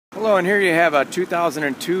Hello, and here you have a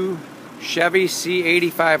 2002 Chevy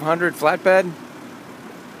C8500 flatbed.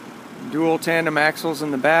 Dual tandem axles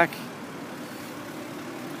in the back.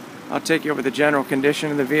 I'll take you over the general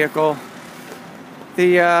condition of the vehicle.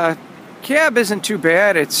 The cab isn't too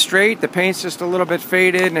bad. It's straight. The paint's just a little bit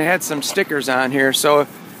faded, and it had some stickers on here. So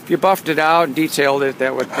if you buffed it out and detailed it,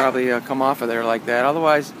 that would probably come off of there like that.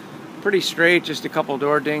 Otherwise, pretty straight. Just a couple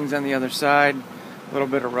door dings on the other side. A little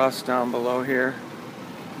bit of rust down below here.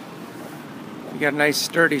 You got a nice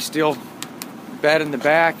sturdy steel bed in the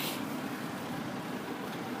back.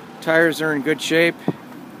 Tires are in good shape.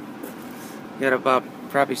 You got about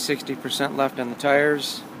probably 60% left on the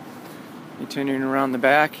tires. Continuing around the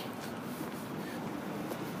back.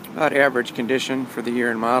 About average condition for the year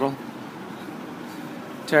and model.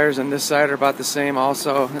 Tires on this side are about the same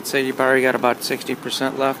also. Let's say you've already got about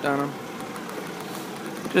 60% left on them.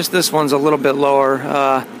 Just this one's a little bit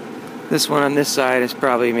lower. This one on this side is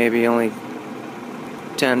probably maybe only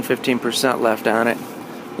 10-15% left on it.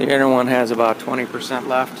 The inner one has about 20%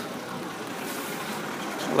 left.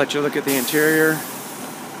 I'll let you look at the interior.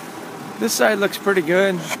 This side looks pretty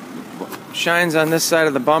good. Shines on this side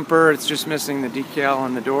of the bumper. It's just missing the decal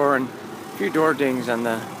on the door and a few door dings on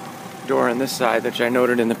the door on this side, which I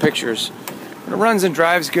noted in the pictures. But it runs and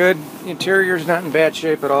drives good. The interior's not in bad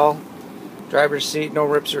shape at all. Driver's seat, no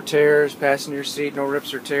rips or tears. Passenger seat, no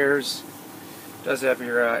rips or tears. Does have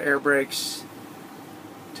your air brakes.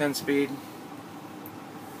 10-speed.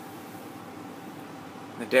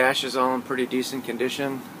 The dash is all in pretty decent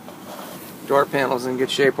condition. Door panel's in good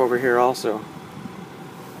shape over here also.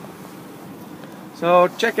 So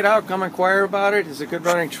check it out, come inquire about it. It's a good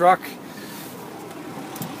running truck.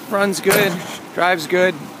 Runs good, drives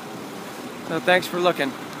good. So thanks for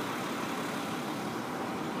looking.